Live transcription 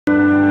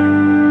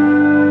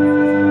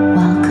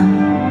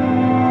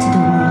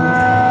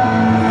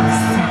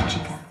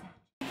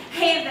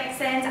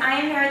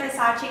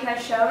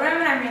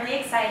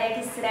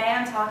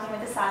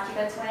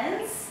Sachika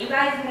twins. You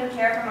guys moved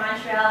here from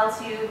Montreal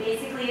to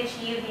basically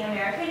achieve the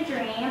American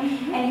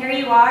dream. And here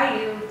you are,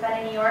 you've been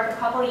in New York a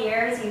couple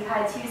years, you've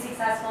had 2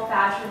 successful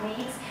fashion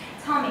weeks.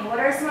 Tell me, what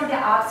are some of the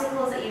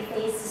obstacles that you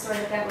faced to sort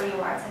of get where you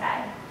are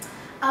today?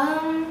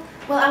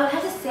 Well, I would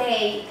have to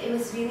say it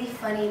was really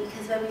funny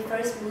because when we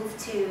first moved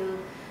to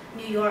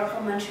New York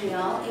from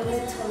Montreal, it was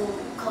a total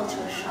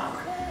cultural shock.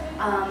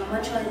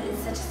 Montreal is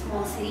such a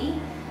small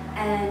city,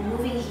 and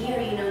moving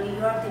here, you know, New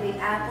York, the Big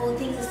Apple,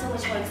 things are so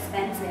much more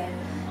expensive.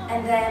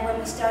 And then when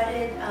we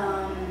started,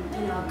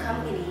 you know, a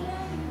company,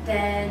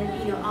 then,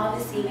 you know,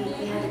 obviously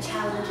we had the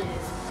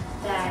challenges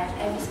that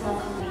every small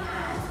company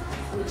has,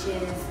 which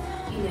is,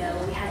 you know,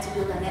 we had to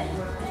build a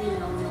network, we didn't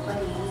know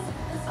nobody,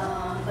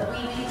 but we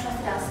really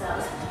trusted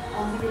ourselves.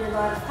 We did a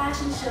lot of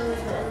fashion shows,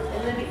 but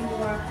a little bit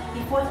more.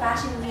 Before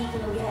Fashion Week, you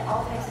know, we had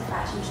all types of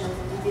fashion shows,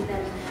 and we did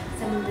them,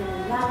 some of them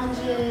in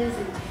lounges,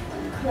 and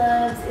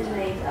clubs, and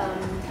like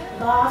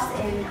lofts,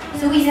 and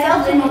so we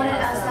self-promoted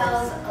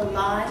ourselves a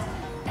lot,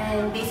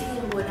 and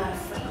basically we were not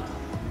afraid.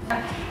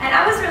 And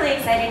I was really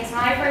excited because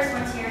when I first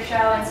went to your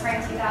show in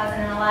spring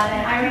 2011,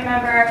 I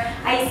remember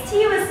Ice-T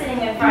was sitting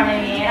in front of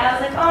me, and I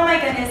was like, oh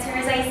my goodness,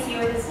 here's Ice-T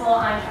with his whole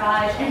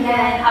entourage, and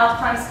then out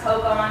comes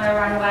Coco on the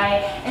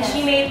runway, and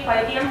she made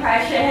quite the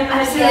impression.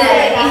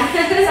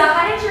 Absolutely. So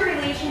how did your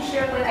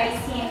relationship with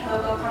Ice-T and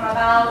Coco come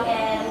about,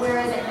 and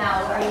where is it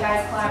now? Are you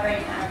guys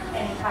collaborating on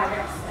any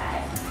projects today?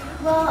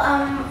 Well,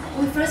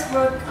 we first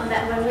worked on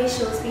that runway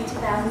show in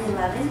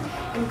 2011,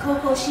 and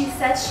Coco, she's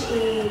such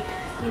a,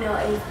 you know,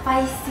 a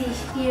feisty,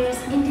 fierce,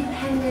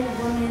 independent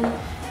woman,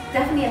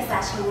 definitely a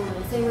Sachika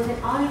woman. So it was an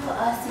honor for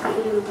us to be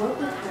able to work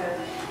with her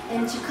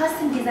and to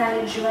custom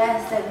design a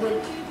dress that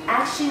would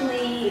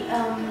actually,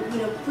 you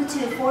know, put to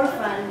the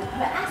forefront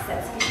her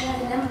assets. Because she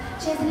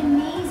has an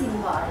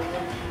amazing body,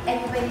 and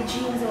everybody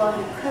dreams about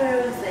her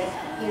curves. Like,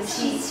 you know,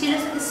 she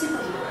looks like a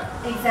superhero.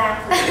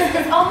 Exactly.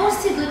 It's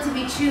almost too good to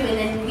be true. And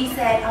then we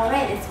said, all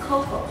right, it's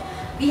Coco.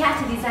 We have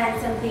to design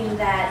something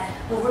that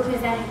will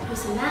represent her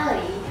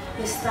personality,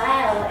 her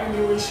style, and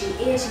the way she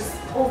is. She's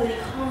overly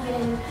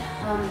confident.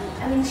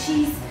 I mean,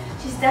 she's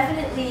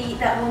definitely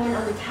that woman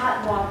on the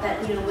catwalk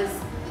that, you know, was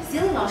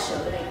stealing our show.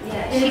 Like,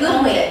 yeah, in a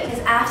good way.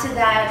 Because after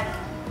that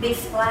big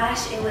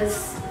splash, it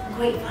was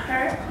great for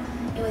her.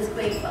 It was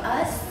great for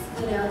us.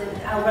 You know,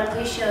 our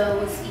runway show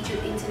was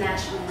featured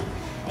internationally,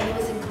 and it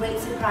was a great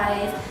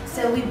surprise.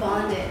 So we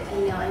bonded,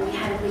 you know, and we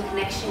had a great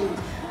connection.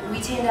 We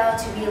turned out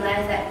to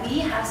realize that we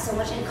have so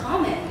much in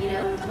common, you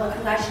know. Well,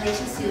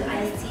 congratulations to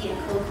Ice-T and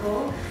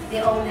Coco.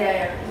 They own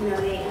their, you know,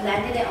 they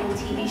landed their own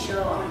TV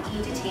show on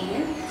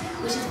Entertainment,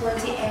 which is going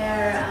to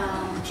air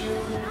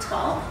June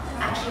 12th,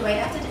 actually right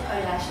after the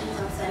Kardashians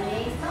on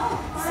Sundays.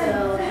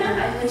 So, you know,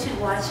 everyone should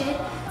watch it.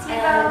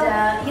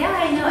 And yeah,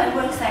 I know, and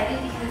we're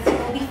excited because it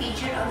will be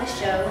featured on the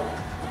show.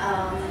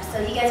 So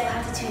you guys will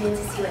have to tune in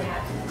to see what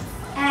happens.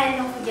 And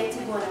don't forget to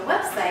go on our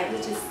website,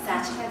 which is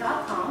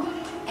Sachika.com,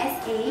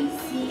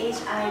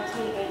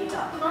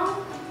 SACHIKA.com,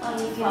 or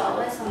you can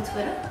follow us on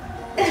Twitter,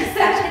 which is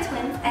Sachika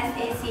Twins,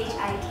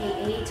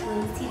 SACHIKA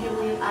Twins,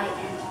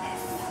 TWINS.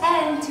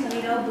 And to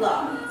read our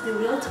blog,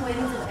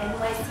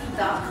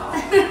 TheRealTwinsOfNYC.com.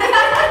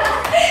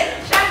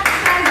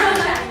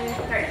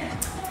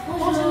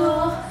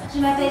 Bonjour, je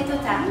m'appelle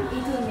Totam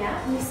et Tonia.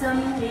 Nous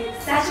sommes les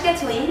Sachika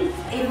Twins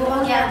et vous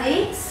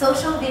regardez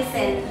Social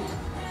Vicen.